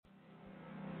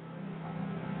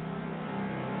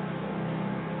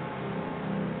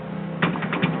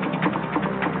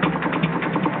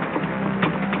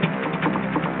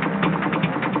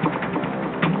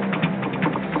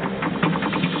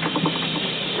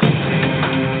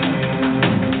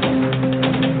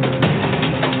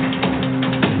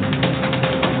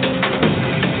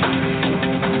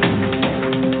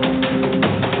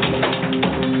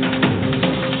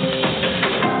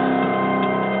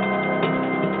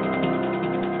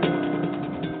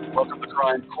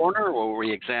Crime Corner, where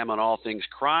we examine all things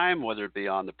crime, whether it be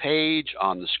on the page,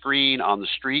 on the screen, on the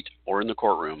street, or in the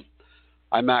courtroom.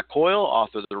 I'm Matt Coyle,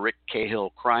 author of the Rick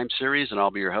Cahill crime series, and I'll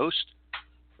be your host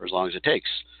for as long as it takes.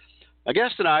 My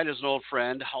guest tonight is an old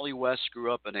friend. Holly West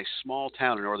grew up in a small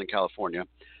town in Northern California,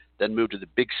 then moved to the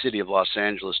big city of Los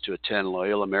Angeles to attend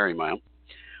Loyola Marymount,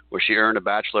 where she earned a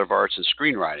Bachelor of Arts in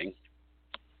Screenwriting.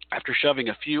 After shoving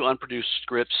a few unproduced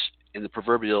scripts in the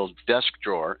proverbial desk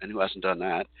drawer, and who hasn't done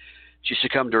that, she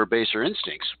succumbed to her baser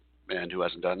instincts, and who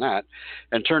hasn't done that,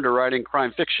 and turned to writing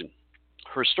crime fiction.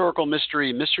 Her historical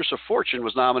mystery, Mistress of Fortune,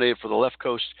 was nominated for the Left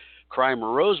Coast Crime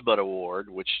Rosebud Award,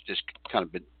 which is kind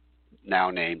of been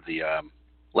now named the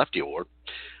Lefty Award,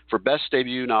 for Best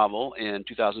Debut Novel in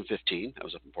 2015. That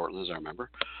was up in Portland, as I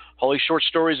remember. Holly's short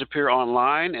stories appear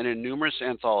online and in numerous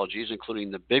anthologies,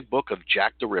 including The Big Book of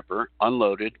Jack the Ripper,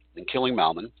 Unloaded, and Killing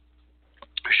Malmon.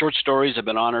 Her short stories have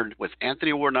been honored with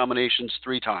Anthony Award nominations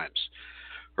 3 times.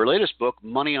 Her latest book, The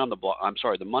Money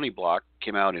Block,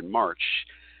 came out in March.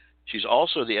 She's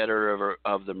also the editor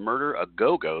of The Murder of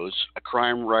Go-Go's, a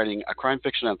crime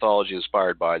fiction anthology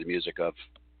inspired by the music of,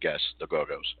 guess, the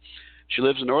Go-Go's. She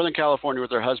lives in Northern California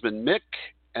with her husband, Mick,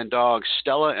 and dogs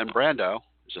Stella and Brando.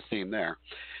 There's a theme there.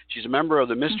 She's a member of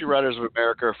the Mystery Writers of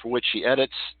America, for which she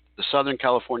edits the Southern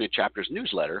California chapter's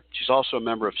newsletter. She's also a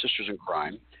member of Sisters in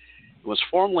Crime. Was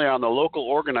formerly on the local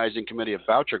organizing committee of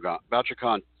Bouchercon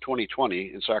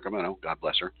 2020 in Sacramento, God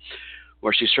bless her,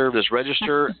 where she served as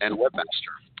registrar and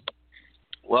webmaster.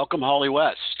 Welcome, Holly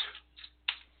West.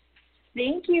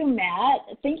 Thank you,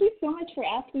 Matt. Thank you so much for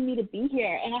asking me to be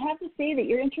here. And I have to say that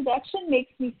your introduction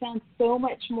makes me sound so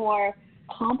much more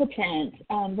competent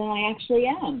than I actually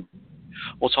am.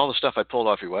 Well, it's all the stuff I pulled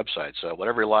off your website, so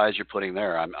whatever lies you're putting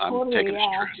there, I'm totally, taking as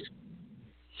truth.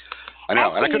 I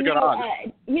know, actually, and I could have gone on.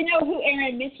 You know who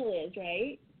Erin Mitchell is,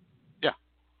 right? Yeah.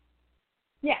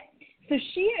 Yeah. So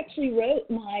she actually wrote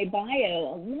my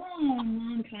bio a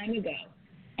long time ago.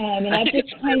 And I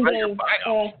just kind of...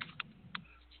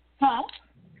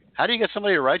 How do you get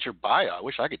somebody to write your bio? I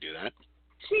wish I could do that.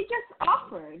 She just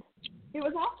offered. It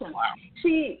was awesome. Wow.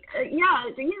 She,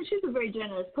 she's a very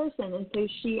generous person, and so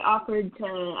she offered to.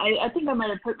 I think I might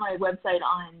have put my website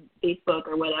on Facebook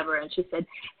or whatever, and she said,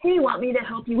 "Hey, want me to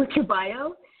help you with your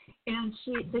bio?" And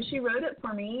she wrote it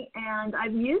for me, and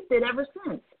I've used it ever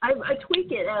since. I tweak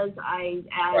it as I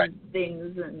add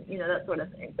things and that sort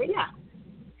of thing. But yeah.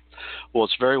 Well,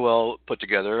 it's very well put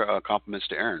together. Compliments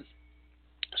to Erin.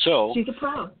 So she's a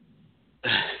pro.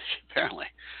 Apparently.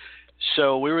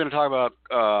 So we were going to talk about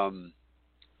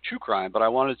true crime, but I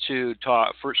wanted to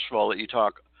talk, first of all, let you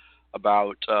talk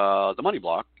about The Money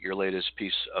Block, your latest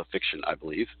piece of fiction, I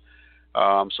believe.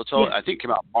 I think it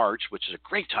came out in March, which is a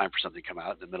great time for something to come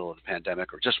out in the middle of the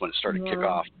pandemic or just when it started to kick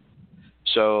off.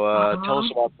 So tell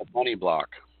us about The Money Block.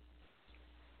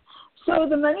 So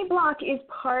The Money Block is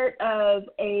part of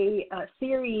a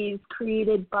series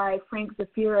created by Frank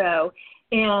Zafiro,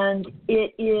 and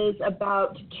it is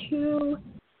about 2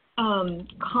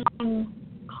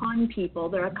 con people.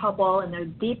 They're a couple, and they're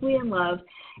deeply in love,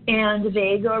 and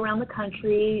they go around the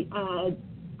country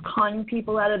conning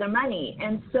people out of their money.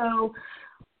 And so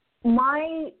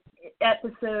my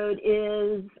episode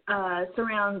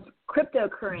surrounds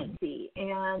cryptocurrency,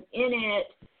 and in it,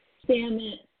 Sam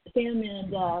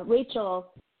and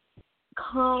Rachel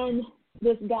con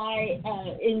this guy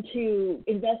into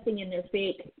investing in their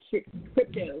fake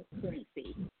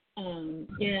cryptocurrency.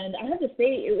 And I have to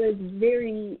say, it was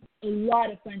a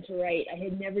lot of fun to write. I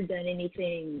had never done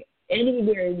anything like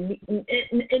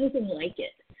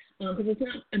it. Because it's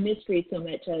not a mystery so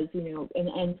much as,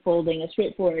 a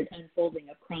straightforward unfolding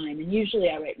of crime. And usually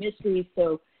I write mysteries,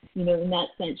 so, in that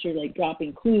sense, you're like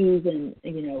dropping clues and,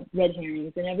 red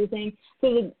herrings and everything. So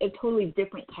it's a totally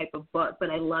different type of book, but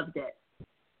I loved it.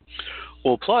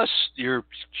 Well, plus you're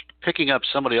picking up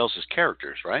somebody else's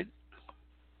characters, right?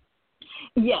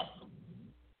 Yes.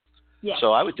 Yes.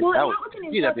 So I would think that was an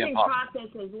interesting process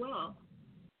as well.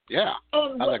 Yeah.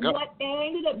 How'd that go? What I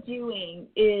ended up doing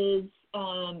is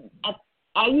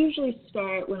I usually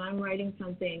start when I'm writing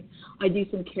something, I do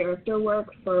some character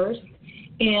work first.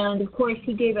 And, of course,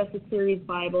 he gave us a series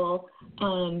Bible.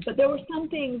 But there were some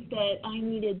things that I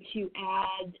needed to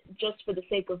add just for the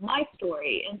sake of my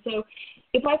story. And so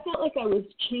if I felt like I was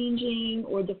changing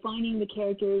or defining the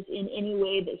characters in any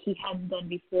way that he hadn't done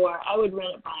before, I would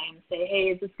run it by him and say,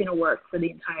 hey, is this going to work for the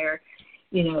entire,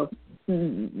 the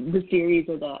series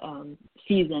or the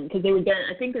season? Because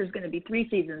I think there's going to be 3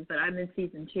 seasons, but I'm in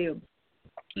season 2.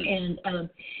 And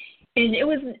it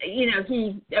was,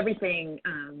 everything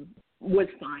was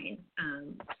fine.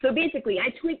 So basically, I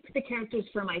tweaked the characters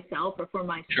for myself or for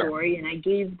my story, and I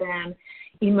gave them,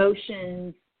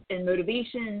 emotions and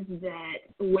motivations that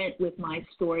went with my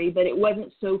story, but it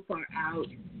wasn't so far out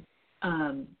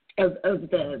of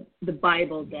the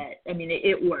Bible that, I mean,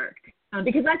 it worked.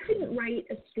 Because I couldn't write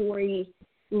a story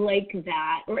like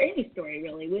that, or any story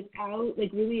really, without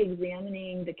like really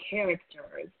examining the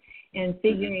characters and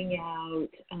figuring out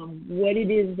what it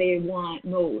is they want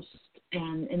most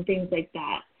and things like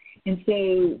that. And so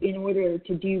in order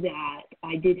to do that,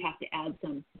 I did have to add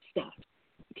some stuff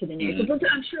to the narrative. But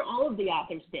I'm sure all of the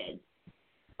authors did.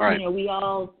 All right. You know, we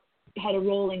all had a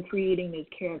role in creating those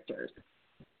characters.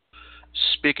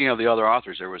 Speaking of the other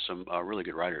authors, there were some really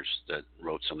good writers that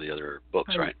wrote some of the other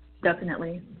books, right?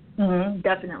 Definitely. Mm-hmm.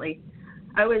 Definitely.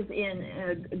 I was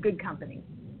in a good company.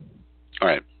 All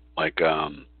right. Like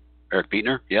Eric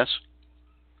Beetner, yes?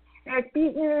 Eric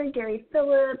Beetner, Gary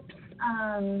Phillips,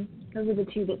 those are the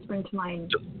two that spring to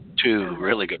mind. Two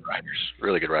really good writers.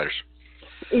 Really good writers.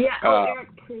 Yeah. Eric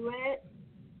Pruitt.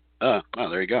 Oh,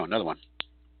 there you go. Another one.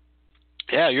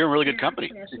 Yeah, you're in really good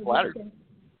company. I'm flattered.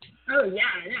 Oh, yeah,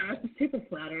 I was super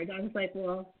flattered. I was like,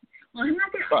 well, I'm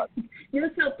not going to, no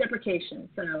self-deprecation,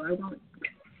 so I won't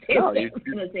say what I was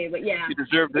going to say, but yeah. You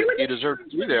deserve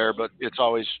to be there, but it's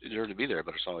always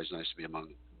nice to be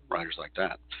among writers like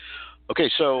that. Okay,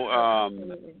 so I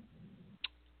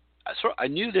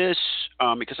knew this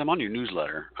because I'm on your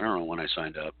newsletter. I don't know when I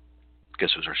signed up. I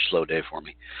guess it was a slow day for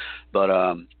me. But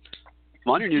I'm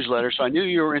on your newsletter, so I knew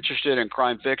you were interested in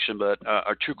crime fiction,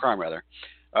 or true crime, rather.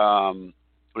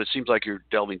 But it seems like you're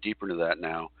delving deeper into that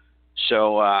now.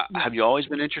 So have you always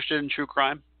been interested in true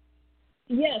crime?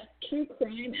 Yes, true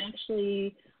crime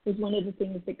actually was one of the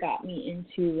things that got me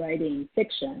into writing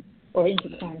fiction or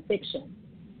into crime fiction.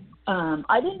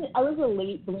 I was a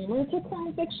late bloomer to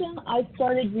crime fiction. I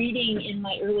started reading in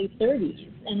my early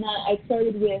 30s, and I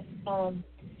started with,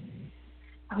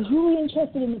 I was really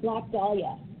interested in the Black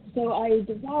Dahlia. So I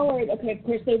devoured, of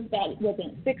course that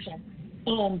wasn't fiction,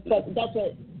 but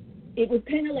it was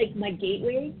kind of like my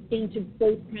gateway into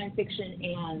both crime fiction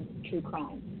and true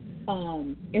crime.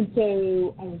 And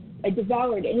so I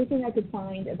devoured anything I could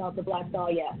find about the Black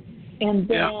Dahlia. And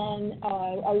then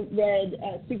I read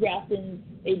Sue Grafton's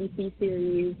ABC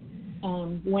series,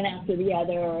 one after the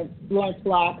other. Lawrence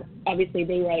Block, obviously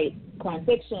they write crime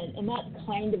fiction, and that's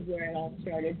kind of where it all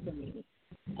started for me,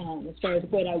 as far as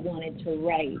what I wanted to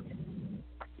write.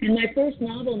 And my first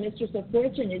novel, Mistress of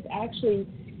Fortune, is actually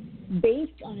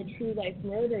based on a true life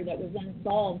murder that was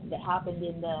unsolved that happened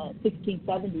in the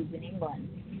 1670s in England.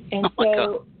 And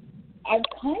so I've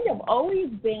kind of always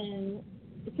been,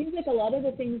 it seems like a lot of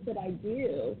the things that I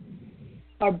do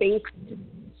are based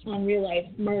on real life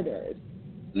murders.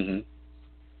 Mm-hmm.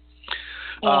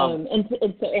 And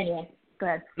so anyway, go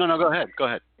ahead. No, go ahead.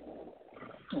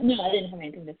 No, I didn't have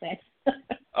anything to say.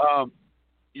 I think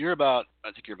you're about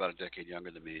a decade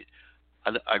younger than me.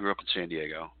 I grew up in San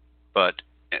Diego, but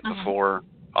before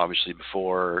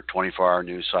 24-hour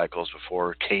news cycles,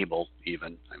 before cable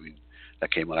even. I mean,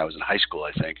 that came when I was in high school,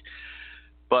 I think.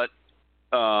 But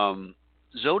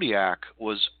Zodiac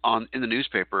was in the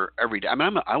newspaper every day. I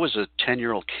mean, I was a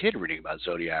 10-year-old kid reading about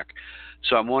Zodiac.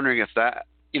 So I'm wondering if that,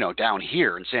 down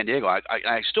here in San Diego,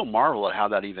 I still marvel at how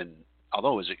that even,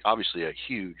 although it was obviously a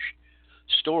huge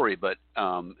story, but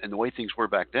and the way things were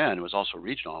back then, it was also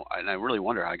regional, and I really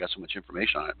wonder how I got so much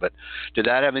information on it. But did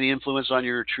that have any influence on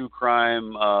your true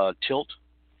crime tilt,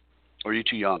 or are you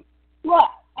too young? Well,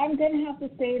 I'm going to have to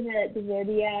say that the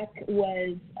Zodiac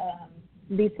was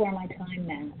before my time,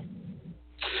 Matt.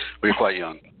 Well, you're quite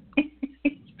young.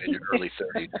 In your early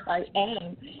 30s. I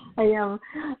am.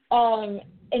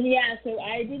 And yeah, so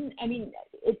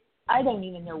I don't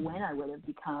even know when I would have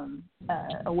become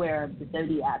aware of the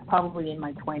Zodiac, probably in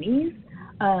my 20s.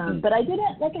 But I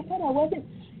didn't, like I said,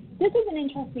 this is an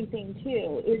interesting thing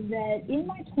too, is that in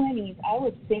my 20s, I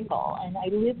was single and I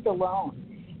lived alone.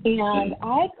 And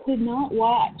I could not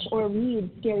watch or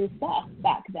read scary stuff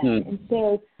back then. And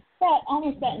so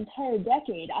almost that entire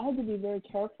decade, I had to be very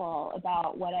careful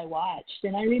about what I watched.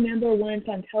 And I remember once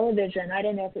on television, I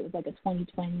don't know if it was like a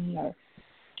 2020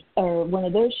 or one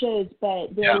of those shows,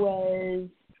 but there was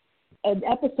an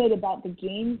episode about the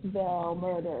Gainesville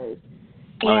murders.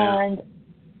 And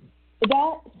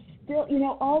that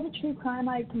still, all the true crime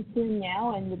I consume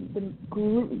now and the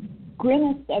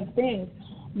grimmest of things,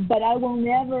 but I will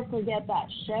never forget that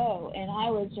show. And I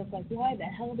was just like, why the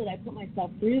hell did I put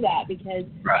myself through that? Because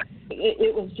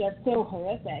it was just so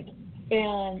horrific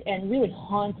and really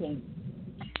haunting.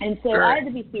 And so I had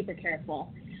to be super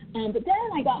careful. But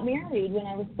then I got married when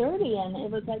I was 30, and it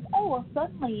was like, oh, well,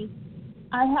 suddenly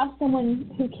I have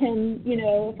someone who can,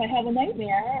 if I have a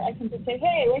nightmare, I can just say,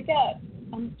 hey, wake up,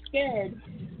 I'm scared.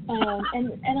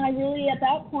 And I really, at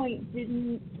that point,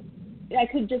 I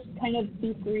could just kind of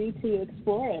be free to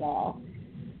explore it all.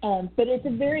 But it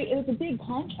was a big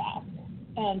contrast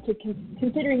to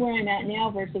considering where I'm at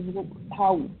now versus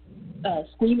how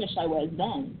squeamish I was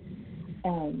then.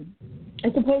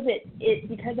 I suppose it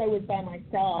because I was by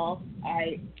myself,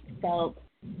 I felt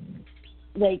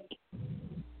like,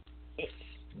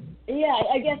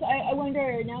 I guess I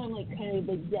wonder now. I'm like kind of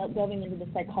like delving into the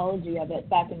psychology of it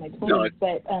back in my 20s,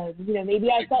 but maybe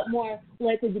I felt more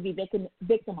likely to be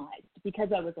victimized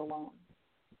because I was alone.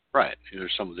 Right. There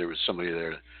was somebody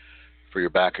there for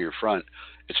your back or your front.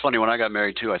 It's funny, when I got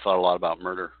married too, I thought a lot about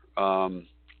murder. Oh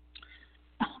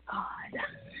God.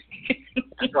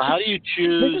 So how do you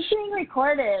choose? This is being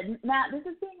recorded, Matt. This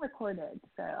is being recorded,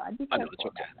 so I'd be careful. I know, it's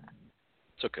okay.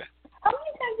 It's okay. How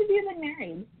many times have you been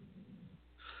married?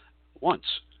 Once,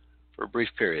 for a brief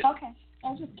period. Okay, I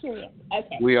was just curious.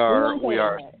 Okay. We are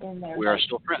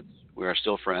still friends. We are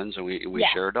still friends, and we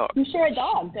share a dog. You share a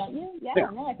dog, don't you? Yeah.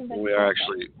 No, I think that's we are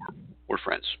actually we're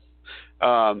friends.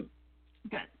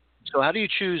 Good. So how do you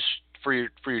choose for your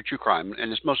true crime?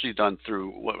 And it's mostly done through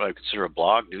what I consider a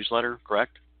blog, newsletter,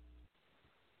 correct?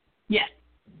 Yes.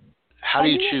 How do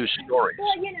you choose stories?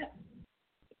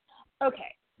 Well,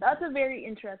 okay, that's a very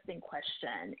interesting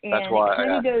question, and that's why it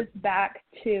kind of goes back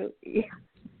to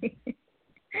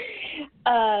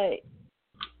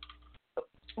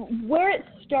where it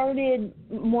started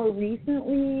more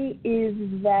recently is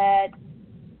that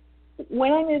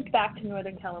when I moved back to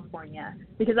Northern California,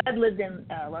 because I'd lived in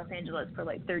Los Angeles for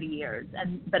like 30 years,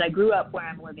 but I grew up where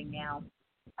I'm living now,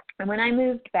 and when I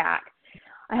moved back,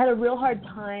 I had a real hard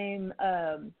time,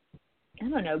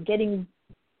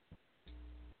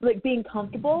 being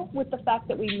comfortable with the fact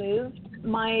that we moved.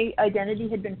 My identity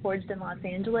had been forged in Los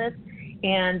Angeles,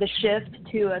 and the shift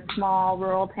to a small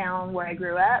rural town where I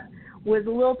grew up was a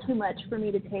little too much for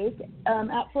me to take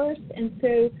at first. And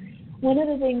so one of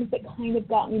the things that kind of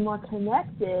got me more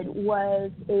connected was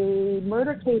a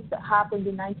murder case that happened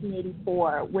in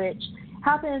 1984, which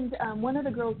happened, one of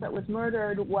the girls that was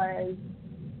murdered was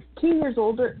 2 years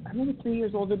older, maybe 3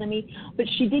 years older than me, but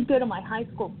she did go to my high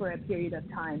school for a period of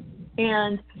time.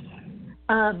 And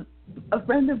a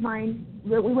friend of mine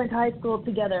that we went to high school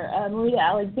together, Maria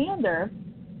Alexander,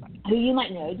 who you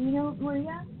might know. Do you know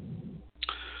Maria?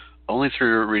 Only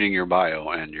through reading your bio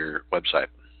and your website.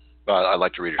 But I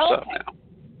like to read her stuff now.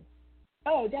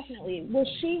 Oh, definitely. Well,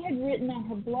 she had written on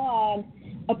her blog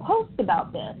a post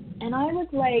about this, and I was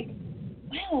like,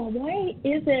 wow, why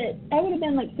is it, I would have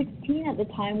been like 16 at the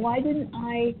time, why didn't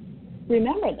I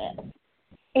remember this?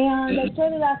 And I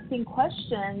started asking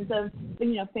questions of,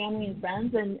 family and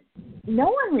friends, and no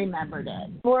one remembered it.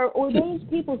 Or those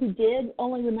people who did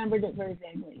only remembered it very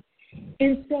vaguely.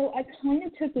 And so I kind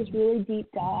of took this really deep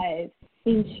dive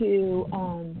into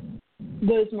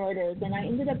those murders, and I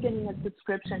ended up getting a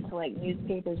subscription to like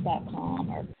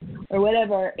newspapers.com or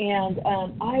whatever, and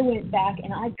I went back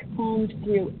and I combed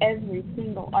through every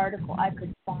single article I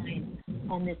could find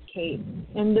on this case.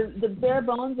 And the bare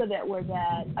bones of it were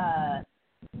that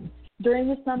during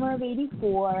the summer of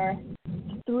 '84,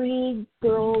 3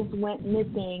 girls went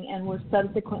missing and were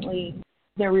subsequently,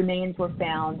 their remains were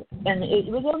found. And it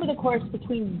was over the course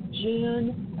between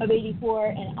June of '84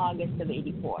 and August of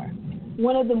 '84.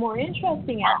 One of the more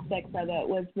interesting aspects of it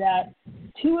was that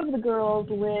 2 of the girls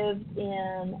lived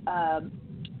in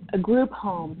a group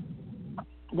home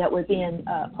that was in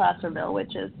Placerville,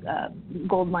 which is a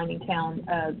gold mining town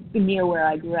near where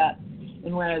I grew up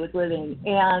and where I was living.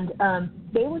 And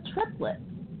they were triplets.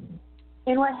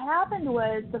 And what happened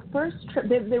was the first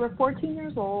they were 14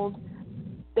 years old.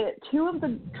 2 of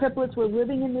the triplets were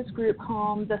living in this group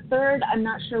home. The third, I'm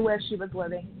not sure where she was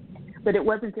living, but it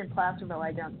wasn't in Placerville,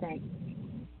 I don't think.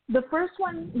 The first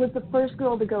one was the first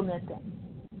girl to go missing.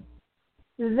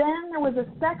 Then there was a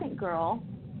second girl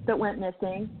that went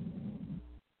missing,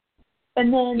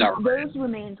 and then those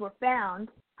remains were found.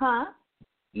 Huh?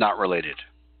 Not related.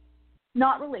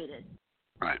 Not related.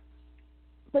 Right.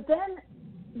 But then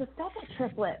the second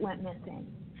triplet went missing.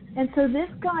 And so this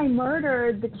guy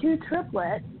murdered the 2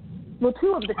 triplets, well,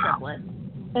 2 of the triplets,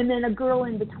 and then a girl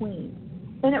in between.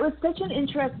 And it was such an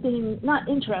interesting, not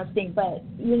interesting, but,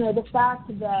 the fact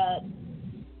that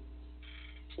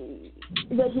he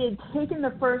had taken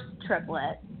the first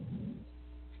triplet,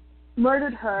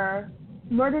 murdered her,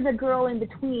 murdered a girl in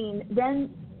between,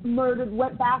 then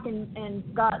went back and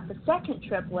got the second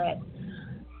triplet.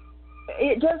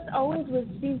 It just always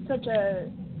seemed such a,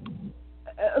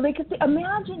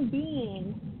 imagine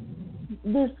being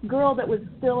this girl that was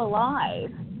still alive,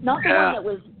 not the one that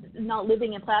was not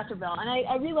living in Placerville. And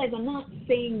I realize I'm not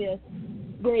saying this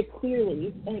very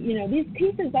clearly. These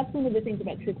cases, that's one of the things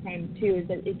about true crime, too, is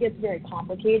that it gets very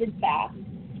complicated fast.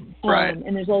 Right.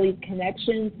 And there's all these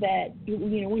connections that,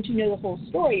 once you know the whole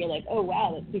story, you're like, oh,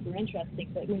 wow, that's super interesting.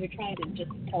 But when you're trying to just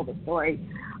tell the story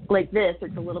like this,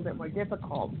 it's a little bit more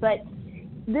difficult. But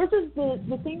this is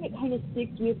the thing that kind of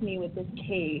sticks with me with this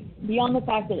case, beyond the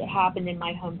fact that it happened in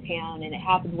my hometown and it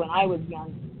happened when I was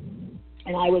young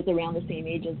and I was around the same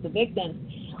age as the victim,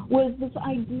 was this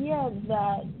idea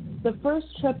that the first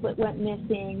triplet went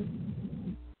missing,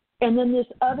 and then the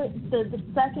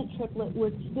second triplet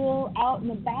was still out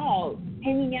and about,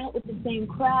 hanging out with the same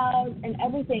crowd and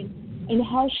everything, and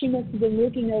how she must have been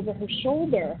looking over her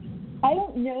shoulder. I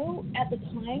don't know at the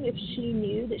time if she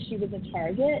knew that she was a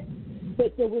target,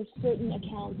 but there were certain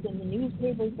accounts in the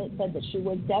newspapers that said that she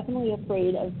was definitely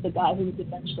afraid of the guy who was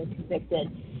eventually convicted.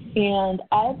 And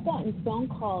I've gotten phone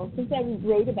calls, since I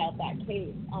wrote about that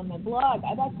case on my blog,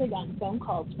 I've actually gotten phone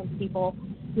calls from people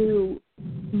who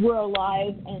were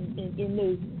alive and in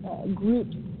those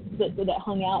groups that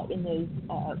hung out in those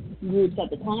groups at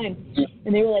the time.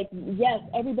 And they were like, yes,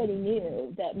 everybody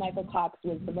knew that Michael Cox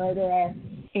was the murderer.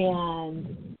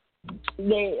 And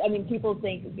people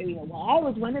think, well, I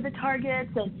was one of the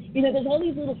targets. And, there's all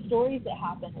these little stories that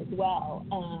happen as well.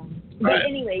 But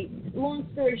anyway, long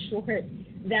story short,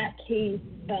 that case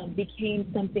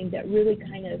became something that really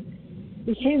kind of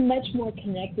became much more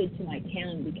connected to my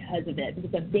town because of it,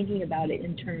 because I'm thinking about it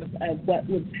in terms of what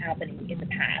was happening in the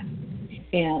past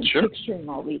and picturing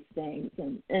all these things.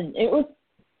 And it was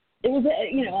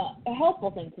a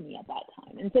helpful thing to me at that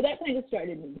time. And so that kind of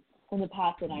started me on the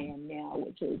path that I am now,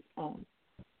 which is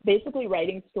basically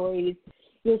writing stories.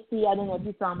 You'll see, I don't know if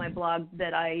you saw my blog,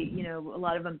 that a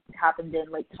lot of them happened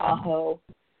in Lake Tahoe.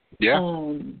 Yeah.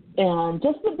 And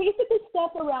just the basic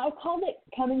stuff around, I called it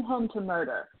Coming Home to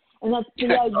Murder. And that's the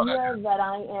idea that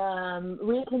I am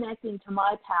reconnecting to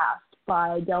my past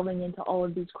by delving into all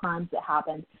of these crimes that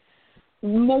happened,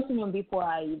 most of them before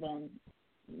I even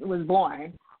was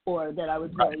born or that I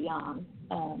was very young.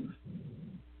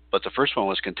 But the first one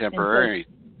was contemporary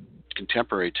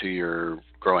to your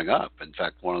growing up. In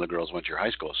fact, one of the girls went to your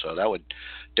high school, so that would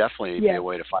definitely be a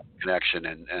way to find a connection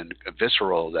and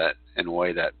visceral that in a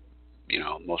way that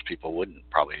most people wouldn't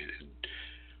probably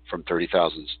from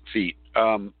 30,000 feet.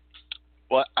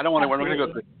 Well, I don't want to. We're not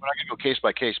going to go case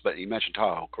by case, but you mentioned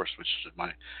Tahoe, of course, which is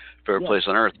my favorite place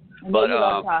on earth. But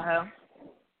Tahoe.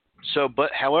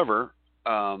 However,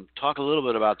 talk a little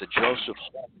bit about the Joseph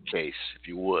Holt case, if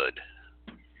you would.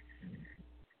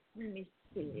 Let me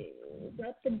see. Is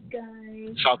that the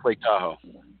guy? South Lake Tahoe.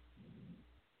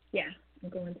 Yeah, I'm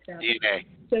going to that. DNA.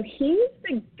 So he's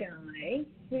the guy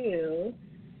who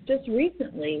just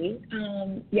recently,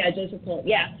 Joseph Holt.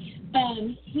 Yeah,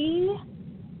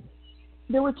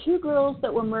 there were two girls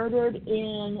that were murdered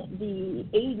in the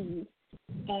 80s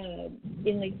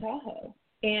in Lake Tahoe,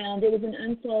 and it was an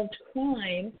unsolved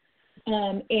crime.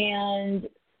 And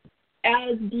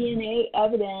as DNA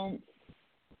evidence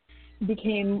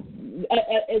became,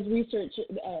 as research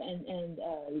and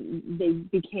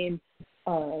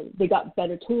they got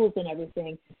better tools and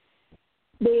everything,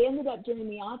 they ended up doing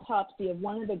the autopsy of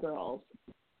one of the girls.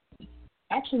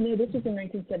 Actually, no, this was in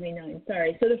 1979.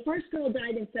 Sorry. So the first girl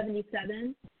died in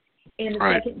 1977, and the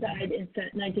second died in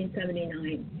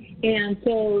 1979. And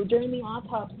so during the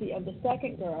autopsy of the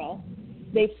second girl,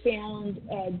 they found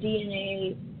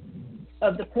DNA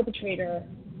of the perpetrator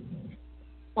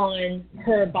on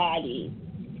her body.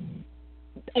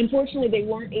 Unfortunately, they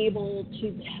weren't able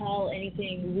to tell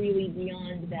anything really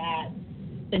beyond that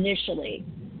initially.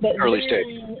 But early stage.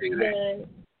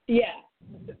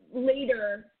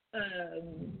 Later,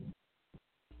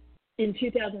 in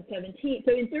 2017,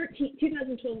 so in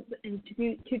 2012 and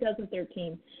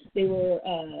 2013, they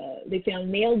found a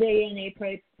male DNA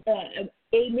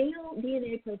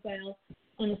profile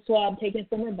on a swab taken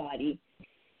from her body.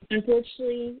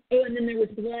 Unfortunately, and then there was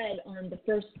blood on the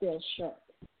first girl's shirt.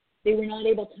 They were not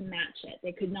able to match it.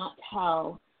 They could not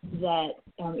tell that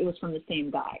it was from the same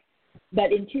guy.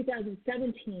 But in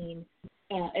 2017,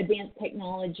 advanced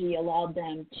technology allowed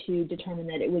them to determine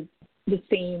that it was the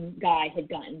same guy had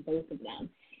gotten both of them.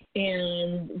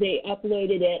 And they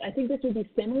uploaded it. I think this would be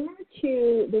similar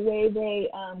to the way they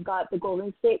got the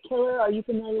Golden State Killer. Are you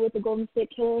familiar with the Golden State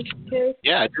Killer case?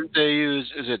 Yeah, didn't they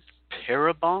use, is it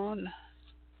Parabon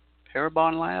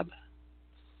lab?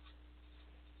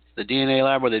 The DNA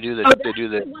lab where they do the... That's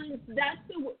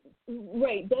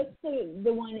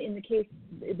the one in the case,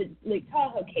 the Lake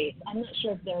Tahoe case. I'm not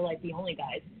sure if they're like the only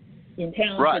guys in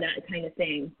town for that kind of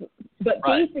thing. But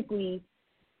basically,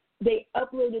 they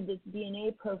uploaded this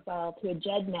DNA profile to a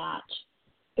GEDmatch,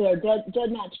 or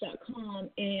GEDmatch.com,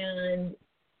 and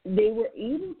they were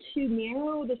able to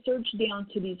narrow the search down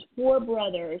to these 4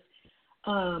 brothers.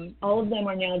 All of them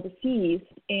are now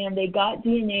deceased, and they got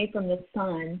DNA from the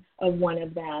son of one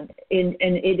of them, and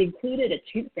it included a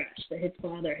toothbrush that his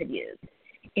father had used.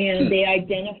 And they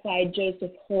identified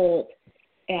Joseph Holt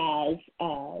as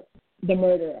the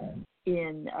murderer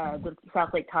in the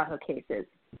South Lake Tahoe cases.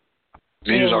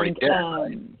 He was already dead,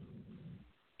 right?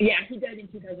 Yeah, he died in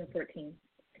 2014.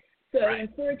 So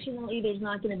unfortunately, there's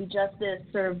not going to be justice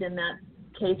served in that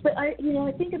case. But I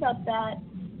think about that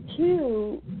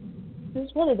too.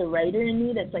 There's probably the writer in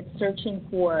me that's like searching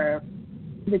for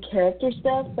the character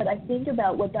stuff. But I think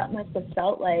about what that must have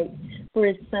felt like for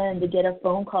his son to get a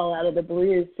phone call out of the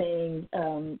blue saying,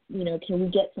 can we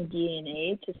get some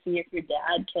DNA to see if your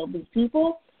dad killed these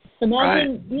people?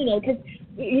 Imagine, because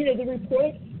the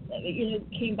reports,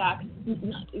 came back,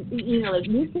 like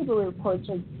newspaper reports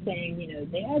are saying,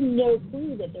 they had no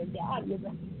clue that their dad was,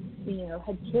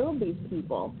 had killed these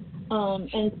people.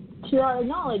 And to our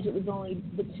knowledge, it was only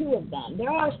the 2 of them.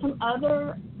 There are some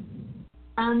other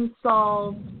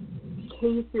unsolved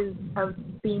cases of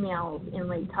females in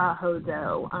Lake Tahoe,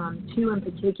 though, 2 in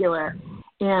particular.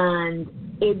 And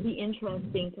it'd be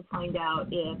interesting to find out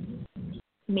if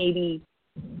maybe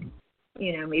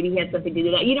he had something to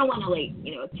do with that. You don't want to,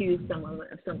 accuse someone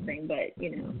of something, but,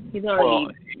 he's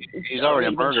already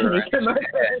a murderer.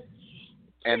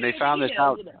 And they found this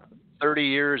out 30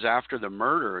 years after the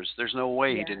murders. There's no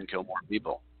way he didn't kill more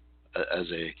people. As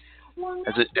a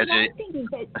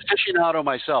aficionado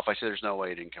myself, I say there's no way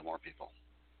he didn't kill more people.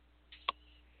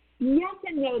 Yes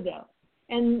and no, though.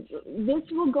 And this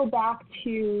will go back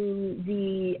to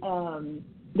the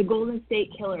Golden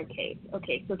State Killer case.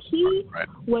 Okay, so he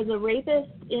was a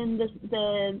rapist in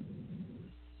the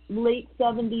late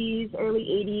 70s, early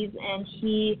 80s, and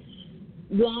he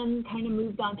then kind of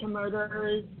moved on to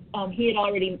murders. He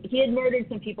had murdered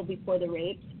some people before the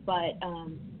rapes, but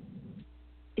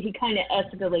he kind of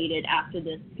escalated after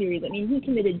this series. I mean, he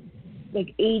committed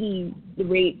like 80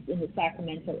 rapes in the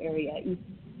Sacramento area, East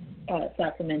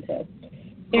Sacramento.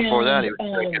 Before that, he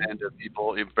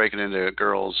was breaking into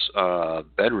girls'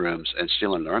 bedrooms and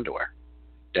stealing their underwear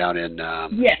down in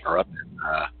or up in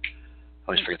I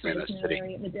always forget the name of the city.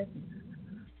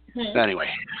 Anyway.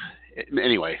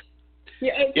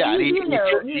 Yeah, you're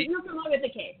familiar with the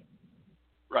case.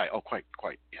 Right. Oh, quite.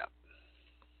 Yeah.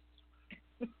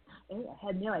 Oh, I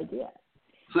had no idea.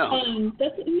 No.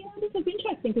 This is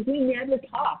interesting because we never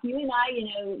talk. You and I,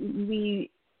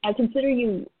 I consider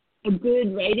you a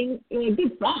good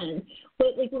friend,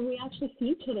 but like when we actually see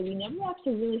each other, we never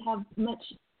actually really have much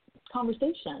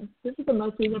conversation. This is the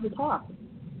most we've ever talked.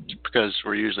 Because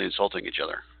we're usually insulting each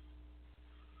other.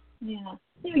 Yeah.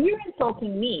 You're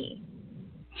insulting me.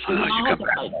 And I have to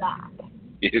fight back.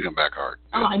 You come back hard.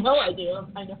 Oh, I know I do.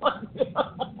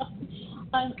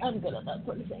 I'm good at that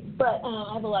sort of thing. But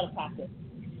I have a lot of practice.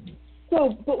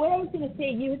 So, but what I was going to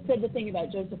say, you had said the thing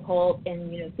about Joseph Holt,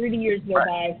 and 30 years go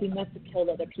by, he must have killed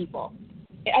other people.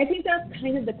 I think that's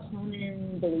kind of the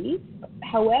common belief.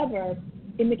 However,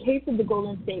 in the case of the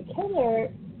Golden State Killer,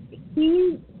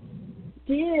 he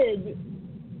did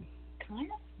kind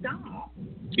of stop.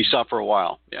 He stopped for a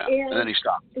while, yeah, and then he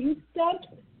stopped. He stopped,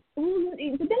 but then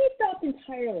he stopped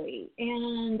entirely.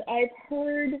 And I've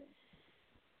heard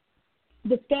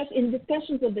in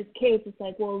discussions of this case, it's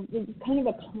like, well, it's kind of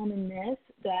a common myth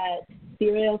that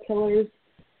serial killers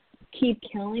keep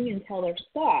killing until they're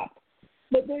stopped.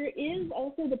 But there is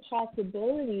also the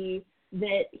possibility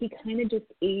that he kind of just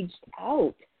aged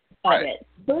out of it.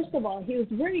 First of all, he was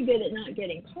very good at not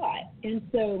getting caught. And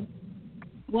so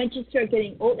once you start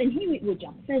getting old, and he would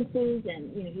jump fences,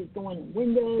 and he was going in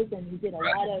windows, and he did a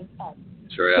lot of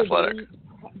He's very athletic.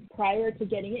 Prior to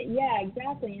getting it. Yeah,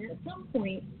 exactly. And at some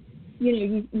point,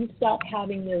 you stop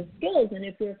having those skills, and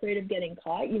if you're afraid of getting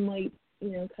caught, you might,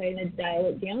 kind of dial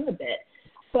it down a bit.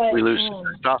 But we lose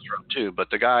testosterone too.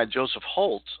 But the guy Joseph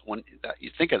Holt, when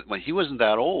he wasn't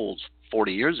that old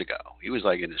 40 years ago, he was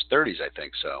like in his 30s, I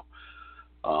think. So,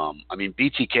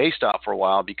 BTK stopped for a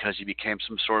while because he became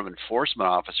some sort of enforcement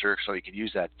officer, so he could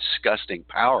use that disgusting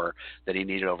power that he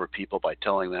needed over people by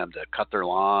telling them to cut their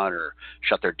lawn or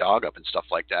shut their dog up and stuff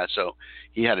like that. So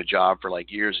he had a job for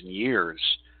like years and years.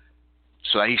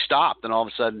 So he stopped, and all of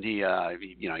a sudden he got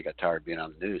tired of being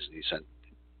on the news, and he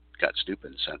got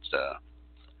stupid and sent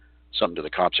something to the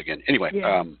cops again. Anyway,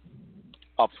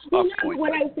 off point.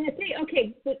 What I was going to say,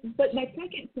 okay, but my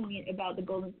second point about the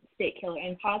Golden State Killer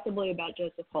and possibly about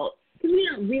Joseph Holt, because we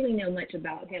don't really know much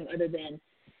about him other than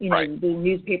the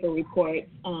newspaper reports.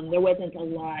 There wasn't a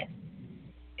lot.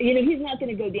 He's not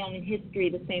going to go down in history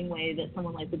the same way that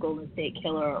someone like the Golden State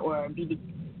Killer or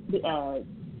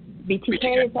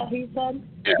BTK, is that who you said?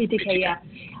 Yeah, BTK, yeah.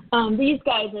 These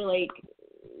guys are like,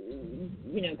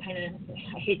 kind of,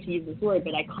 I hate to use this word,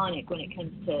 but iconic when it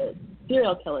comes to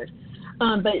serial killers.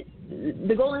 But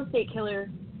the Golden State Killer,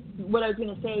 what I was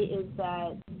going to say is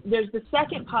that there's the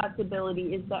second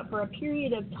possibility is that for a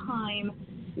period of time,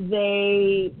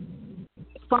 they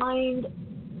find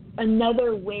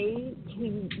another way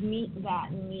to meet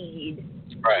that need.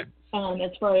 Right.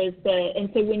 As far as and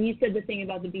so when you said the thing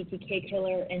about the BTK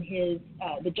killer and his,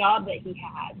 the job that he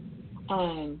had,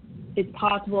 it's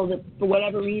possible that for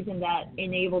whatever reason that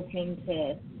enabled him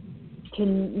to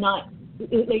not,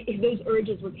 like, those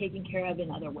urges were taken care of in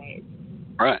other ways.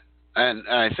 Right. And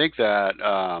I think that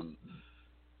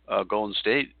Golden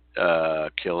State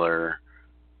Killer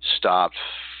stopped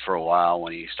for a while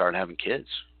when he started having kids.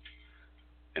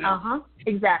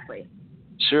 Exactly.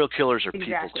 Serial killers are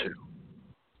people too.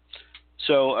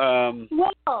 So,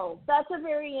 well, that's a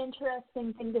very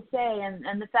interesting thing to say,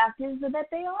 and the fact is that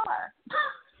they are.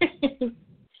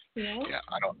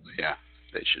 Yeah,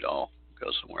 they should all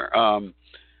go somewhere.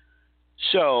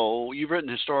 So you've written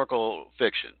historical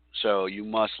fiction, so you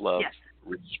must love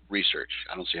research.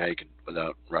 I don't see how you can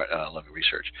without loving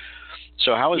research.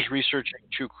 So how is researching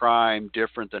true crime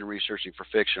different than researching for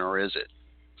fiction, or is it?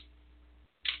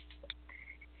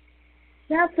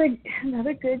 That's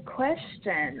another good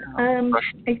question.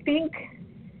 I think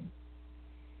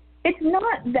it's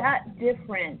not that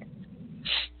different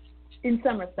in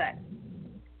some respects,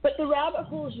 but the rabbit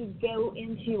holes you go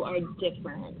into are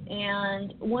different.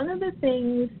 And one of the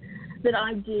things that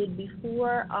I did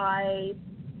before I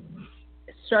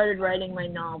started writing my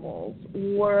novels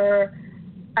were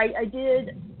I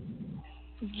did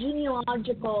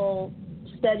genealogical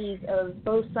studies of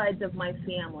both sides of my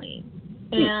family.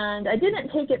 And I didn't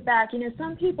take it back.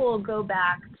 Some people go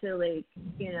back to,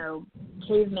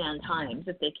 caveman times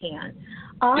if they can.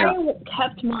 I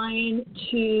kept mine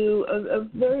to a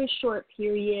very short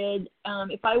period.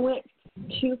 If I went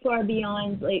too far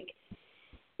beyond,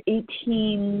 even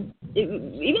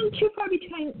too far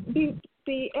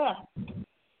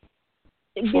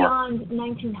beyond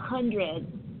 1900.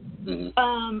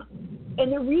 And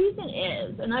the reason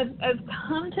is, and I've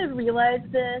come to realize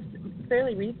this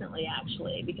fairly recently,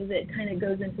 actually, because it kind of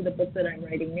goes into the book that I'm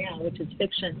writing now, which is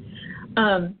fiction,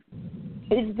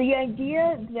 is the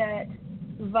idea that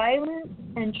violence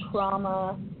and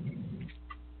trauma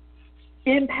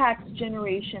impacts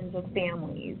generations of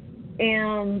families.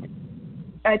 And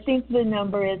I think the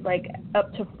number is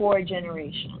up to 4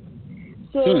 generations.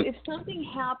 So if something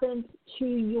happens to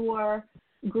your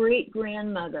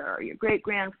great-grandmother or your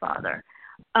great-grandfather,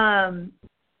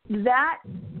 that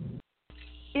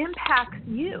impacts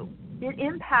you. It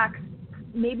impacts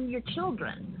maybe your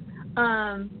children.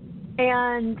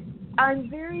 And I'm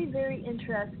very, very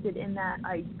interested in that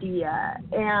idea.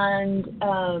 And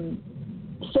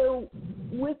so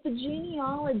with the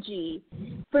genealogy,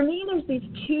 for me, there's these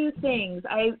two things.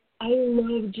 I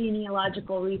love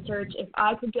genealogical research. If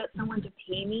I could get someone to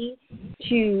pay me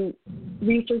to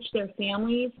research their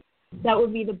families, that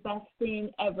would be the best thing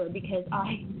ever, because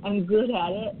I'm good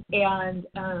at it, and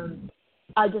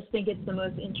I just think it's the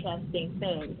most interesting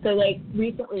thing. So,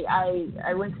 recently I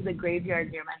went to the graveyard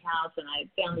near my house, and I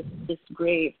found this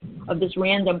grave of this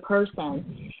random person,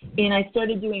 and I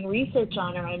started doing research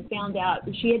on her and found out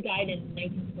that she had died in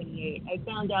 1928. I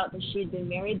found out that she had been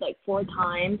married 4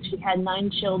 times. She had 9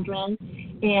 children,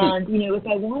 and, if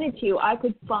I wanted to, I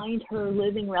could find her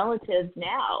living relatives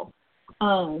now.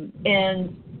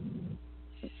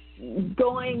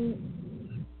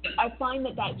 I find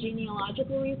that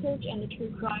genealogical research and the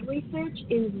true crime research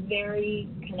is very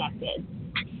connected,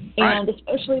 and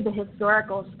especially the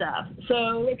historical stuff.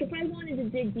 So, if I wanted to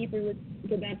dig deeper, let's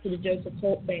go back to the Joseph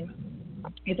Holt thing.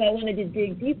 If I wanted to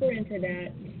dig deeper into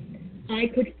that, I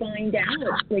could find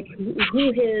out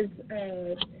who his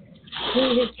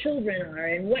children are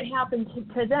and what happened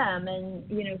to them, and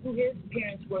who his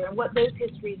parents were and what those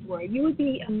histories were. You would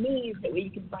be amazed at what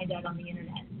you can find out on the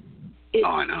internet. It's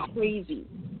I know. Crazy.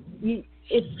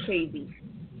 It's crazy.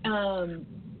 And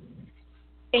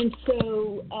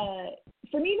so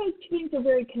for me, those two things are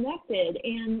very connected.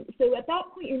 And so at that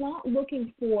point, you're not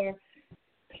looking for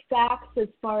facts as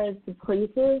far as the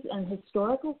places and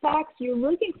historical facts. You're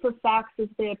looking for facts as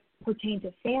they pertain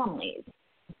to families.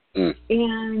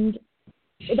 And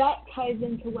that ties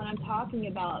into what I'm talking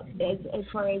about as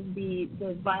far as the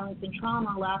violence and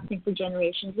trauma lasting for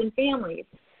generations in families.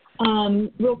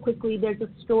 Real quickly, there's a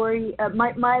story.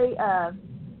 My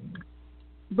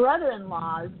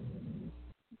brother-in-law's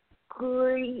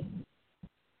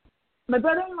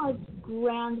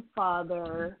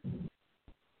grandfather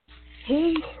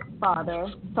his father,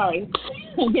 sorry,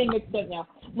 I'm getting mixed up now.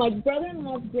 My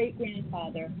brother-in-law's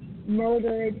great-grandfather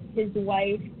murdered his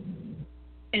wife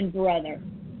and brother.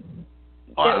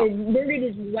 Wow. Or murdered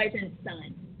his wife and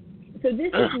son. So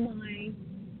this is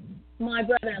my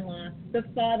brother-in-law, the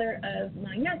father of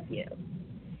my nephew.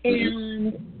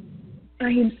 And I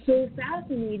am so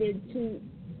fascinated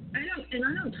I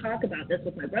don't talk about this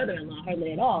with my brother-in-law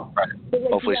hardly at all. Right. But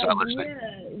like Hopefully the he's not idea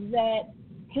listening. that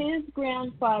his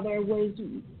grandfather was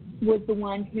the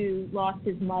one who lost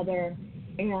his mother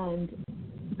and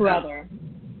brother,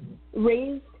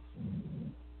 raised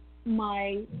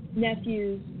my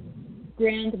nephew's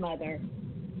grandmother,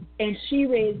 and she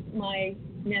raised my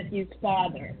nephew's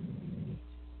father.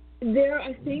 There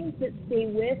are things that stay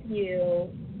with you,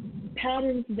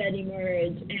 patterns that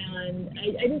emerge, and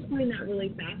I just find that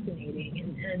really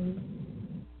fascinating. And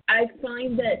I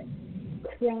find that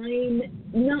crime,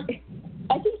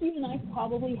 I think you and I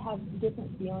probably have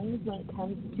different feelings when it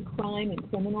comes to crime and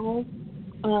criminals.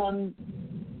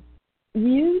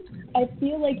 I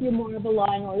feel like you're more of a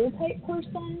law and order type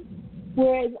person,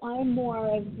 whereas I'm more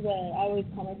of I always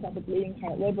call myself a bleeding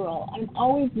heart liberal. I'm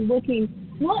always looking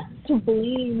not to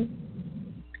blame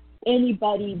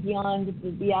anybody beyond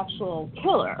the actual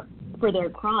killer for their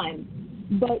crime,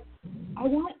 but I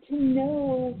want to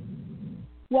know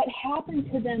what happened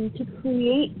to them to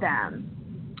create them.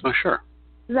 Oh, sure.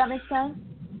 Does that make sense?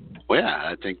 Well, yeah,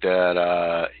 I think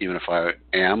that even if I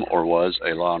am or was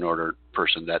a law and order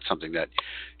person, that's something that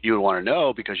you would want to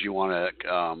know because you want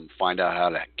to find out how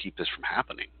to keep this from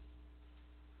happening.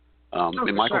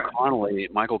 And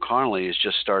Michael Connelly has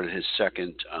just started his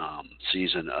second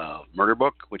season of Murder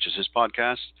Book, which is his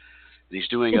podcast. And he's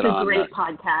doing it on. It's a great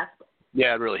podcast.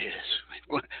 Yeah, it really is.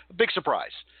 A big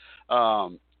surprise.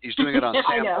 He's doing it on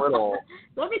Sam Little.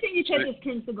 So everything you check is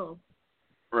Ken Segal.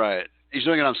 Right. He's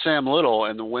doing it on Sam Little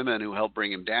and the women who helped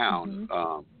bring him down,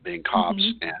 being cops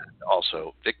and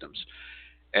also victims.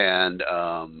 And,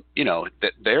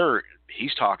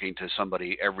 he's talking to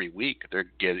somebody every week. They're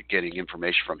getting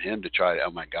information from him to try to, oh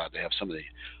my God, they have somebody.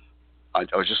 I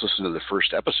was just listening to the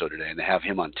first episode today and they have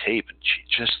him on tape and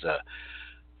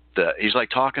he's like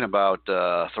talking about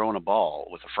throwing a ball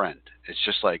with a friend. It's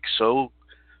just like so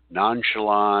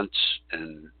nonchalant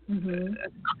and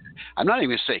I'm not even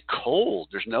going to say cold.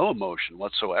 There's no emotion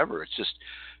whatsoever. It's just,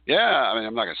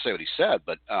 I'm not going to say what he said,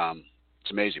 but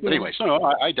it's amazing. But anyway, so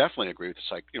I definitely agree with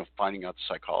finding out the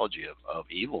psychology of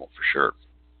evil for sure.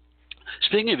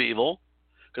 Speaking of evil,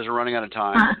 because we're running out of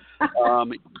time,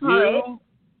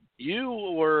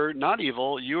 you were not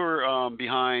evil. You were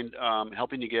behind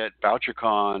helping to get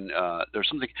Bouchercon. There's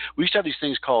something we used to have these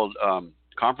things called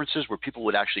conferences where people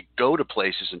would actually go to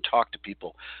places and talk to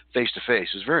people face to face.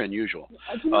 It was very unusual.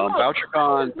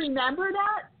 Bouchercon. Remember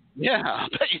that? Yeah, I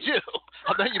bet you do.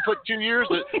 I bet you put 2 years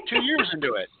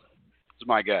into it. Is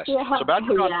my guess. Yeah. So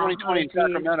Bachelor of Arts 2020 in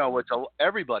Sacramento, which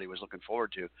everybody was looking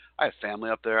forward to. I have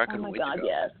family up there. I couldn't wait to go.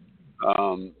 Yes.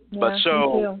 But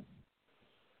so,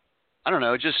 I don't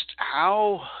know, just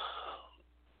how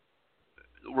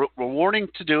rewarding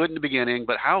to do it in the beginning,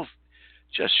 but how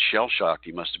just shell-shocked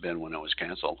you must have been when it was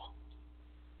canceled.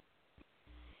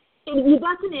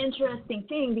 That's an interesting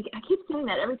thing. Because I keep saying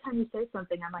that every time you say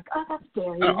something. I'm like, oh, that's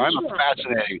very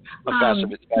interesting.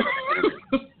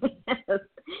 Yes.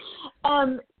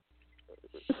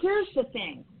 Here's the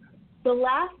thing. The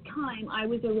last time I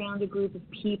was around a group of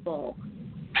people,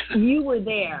 you were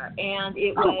there, and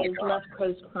it was Left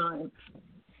Coast Crime.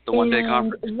 The one-day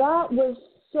conference. That was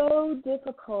so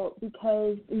difficult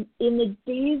because in the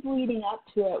days leading up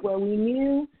to it, where we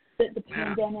knew that the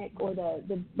pandemic or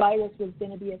the virus was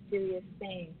going to be a serious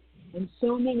thing, and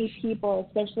so many people,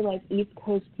 especially like East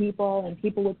Coast people and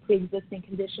people with pre-existing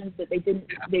conditions that they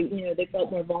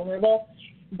felt more vulnerable,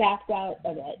 backed out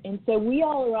of it. And so we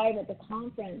all arrive at the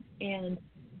conference, and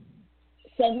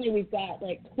suddenly we've got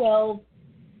like 12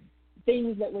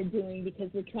 things that we're doing because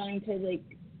we're trying to like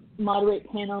moderate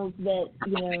panels that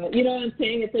you know what I'm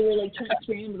saying. If they were like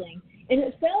scrambling, and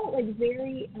it felt like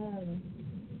very.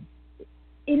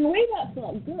 In a way, that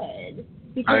felt good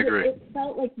because it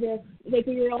felt like this, like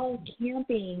we were all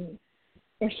camping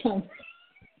or something.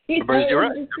 You're right.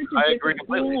 I agree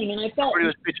completely. And I felt everybody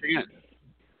was pitching in.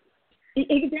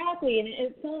 Exactly, and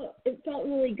it felt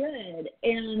really good.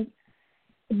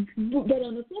 But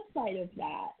on the flip side of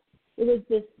that, it was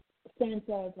this sense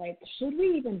of like, should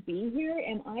we even be here?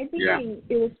 Am I being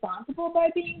irresponsible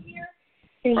by being here?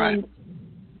 And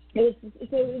it was.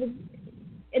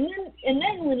 And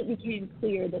then when it became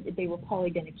clear that they were probably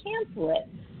going to cancel it,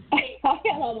 I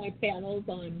had all my panels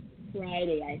on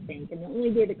Friday, I think, and the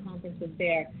only day the conference was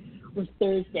there was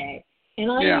Thursday.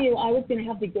 And I knew I was going to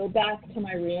have to go back to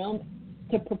my room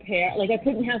to prepare. Like, I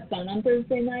couldn't have fun on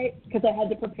Thursday night because I had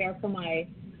to prepare for my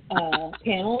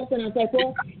panels. And I was like,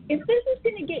 well, if this is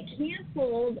going to get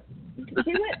canceled, do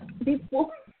it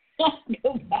before I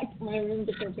go back to my room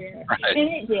to prepare. Right. And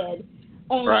it did.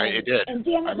 It did. And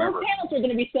damn it, those panels are going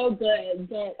to be so good.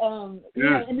 But,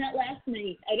 and that last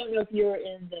night, I don't know if you were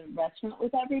in the restaurant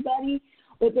with everybody,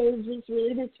 but there was just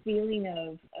really this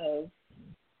feeling of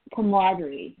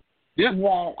camaraderie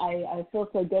that I feel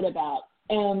so good about.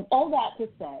 And all that to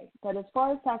say that as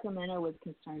far as Sacramento was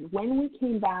concerned, when we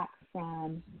came back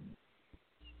from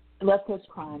West Coast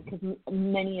Crime, because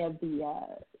many of the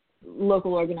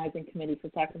local organizing committee for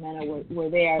Sacramento were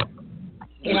there.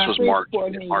 In our first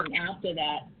board meeting after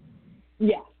that,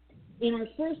 in our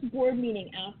first board meeting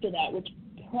after that, which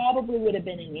probably would have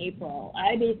been in April,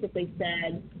 I basically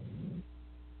said,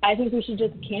 I think we should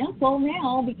just cancel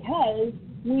now because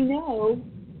we know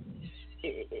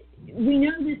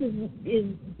this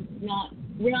is not,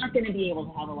 we're not going to be able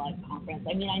to have a live conference.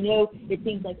 I mean, I know it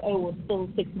seems like, we're still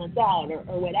 6 months out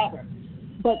or whatever.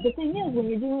 But the thing is, when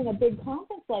you're doing a big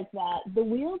conference like that, the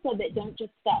wheels of it don't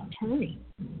just stop turning.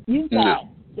 You've got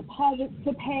deposits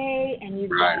to pay, and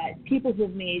you've got people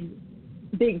who've made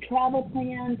big travel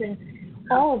plans and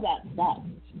all of that stuff.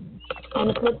 On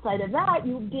the flip side of that,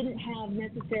 you didn't have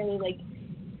necessarily, like,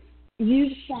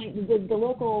 you signed the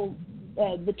local,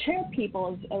 the chair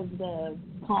people of the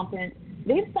conference,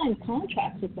 they've signed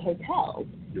contracts with the hotels.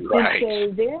 Right.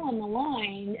 And so they're on the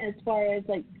line as far as,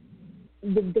 like,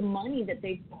 the money that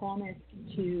they promised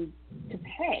to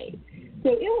pay. So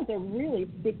it was a really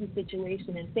sticky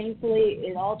situation, and thankfully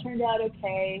it all turned out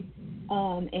okay.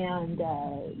 And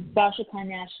Bouchercon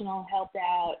National helped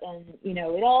out, and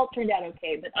it all turned out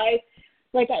okay. But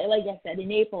like I said,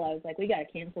 in April I was like, we got to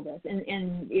cancel this, and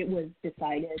it was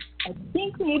decided. I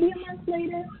think maybe a month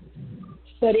later,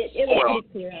 but it was pretty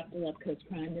clear after West Coast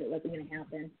Crime that it wasn't going to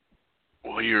happen.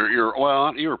 Well,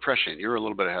 you were prescient. You were a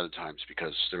little bit ahead of times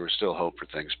because there was still hope for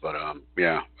things. But I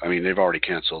mean, they've already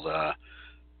canceled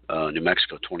New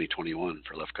Mexico 2021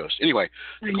 for Left Coast. Anyway,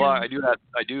 I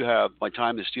do have my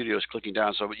time in the studio is clicking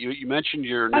down. So you mentioned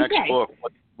your next book.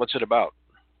 What's it about?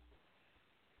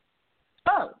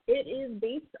 Oh, it is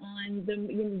based on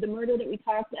the murder that we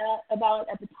talked about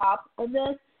at the top of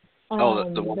this.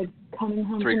 The coming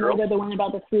home from murder, the one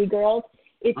about the 3 girls.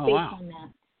 It's based on that.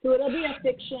 So it'll be a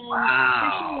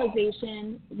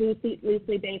fictionalization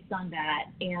loosely based on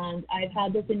that. And I've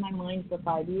had this in my mind for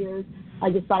 5 years. I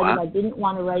decided I didn't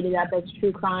want to write it up as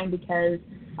true crime because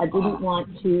I didn't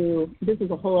want to, this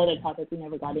is a whole other topic we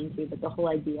never got into, but the whole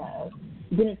idea of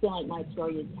didn't feel like my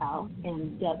story would tell,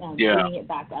 and bringing it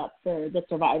back up for the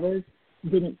survivors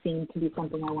didn't seem to be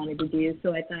something I wanted to do.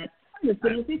 So I thought, I'm just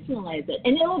going to fictionalize it.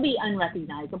 And it will be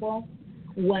unrecognizable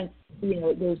once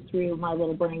it goes through my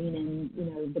little brain and,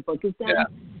 the book is done. Yeah.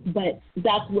 But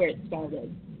that's where it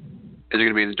started. Is it going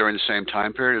to be during the same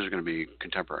time period, or is it going to be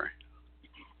contemporary?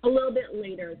 A little bit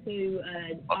later. So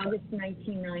August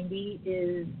 1990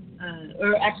 is,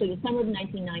 or actually the summer of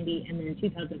 1990 and then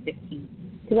 2015.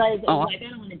 Because I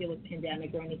don't want to deal with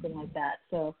pandemic or anything like that.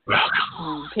 So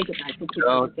take it back to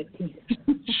 2015.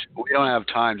 We don't have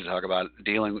time to talk about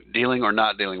dealing or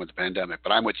not dealing with the pandemic,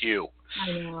 but I'm with you.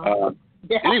 I know.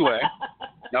 Anyway,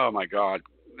 oh my God.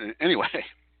 Anyway,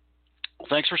 well,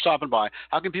 thanks for stopping by.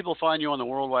 How can people find you on the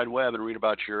World Wide Web and read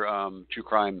about your true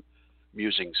crime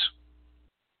musings?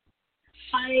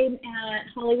 I'm at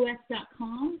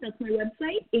hollywest.com. That's my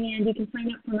website, and you can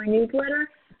sign up for my newsletter.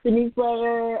 The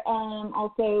newsletter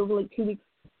also, like 2 weeks.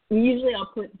 Usually, I'll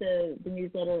put the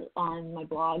newsletter on my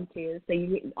blog too, so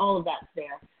all of that's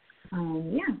there.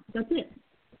 That's it.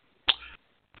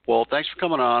 Well, thanks for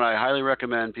coming on. I highly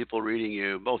recommend people reading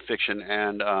you, both fiction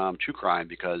and true crime,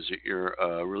 because you're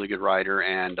a really good writer,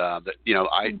 and the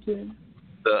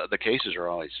cases are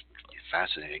always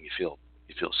fascinating. You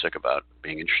feel sick about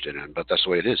being interested in, but that's the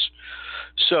way it is.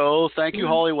 So, thank you,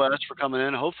 Holly West, for coming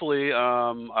in. Hopefully,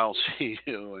 I'll see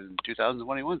you in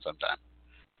 2021 sometime.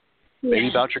 Maybe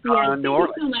Bouchercon in New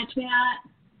Orleans. Thank you so much, Matt.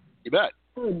 You bet.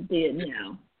 Oh, dude,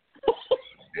 no.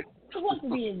 I want to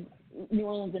be in New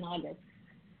Orleans in August.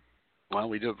 Well,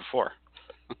 we did it before.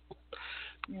 It's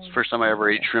the first time I ever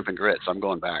ate shrimp and grits. I'm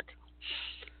going back.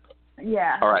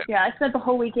 Yeah. All right. Yeah, I spent the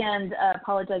whole weekend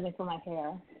apologizing for my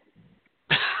hair.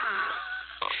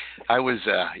 there was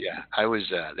a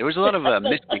lot of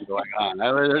misting going on.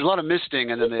 There's a lot of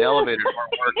misting, and then the elevators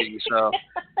weren't working, so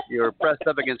you were pressed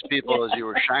up against people as you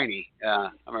were shiny. Yeah,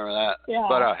 I remember that. Yeah.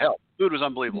 But hell, food was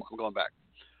unbelievable. I'm going back.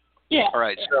 Yeah. All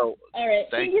right. So. All right.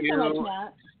 Thank you so much,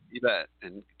 Matt. You bet,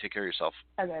 and take care of yourself.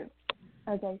 Okay.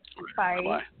 Bye.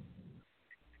 Bye.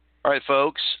 All right,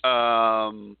 folks.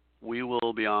 We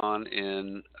will be on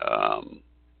in a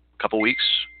couple weeks.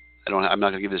 I'm not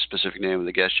going to give you the specific name of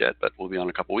the guest yet, but we'll be on in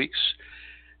a couple weeks.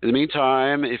 In the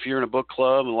meantime, if you're in a book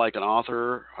club and like an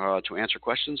author to answer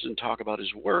questions and talk about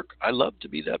his work, I'd love to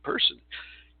be that person.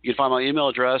 You can find my email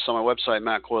address on my website,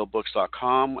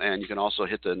 mattcoylebooks.com, and you can also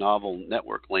hit the Novel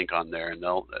Network link on there, and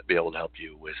they'll be able to help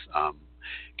you with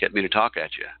getting me to talk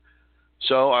at you.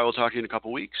 So I will talk to you in a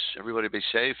couple weeks. Everybody be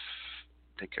safe.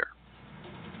 Take care.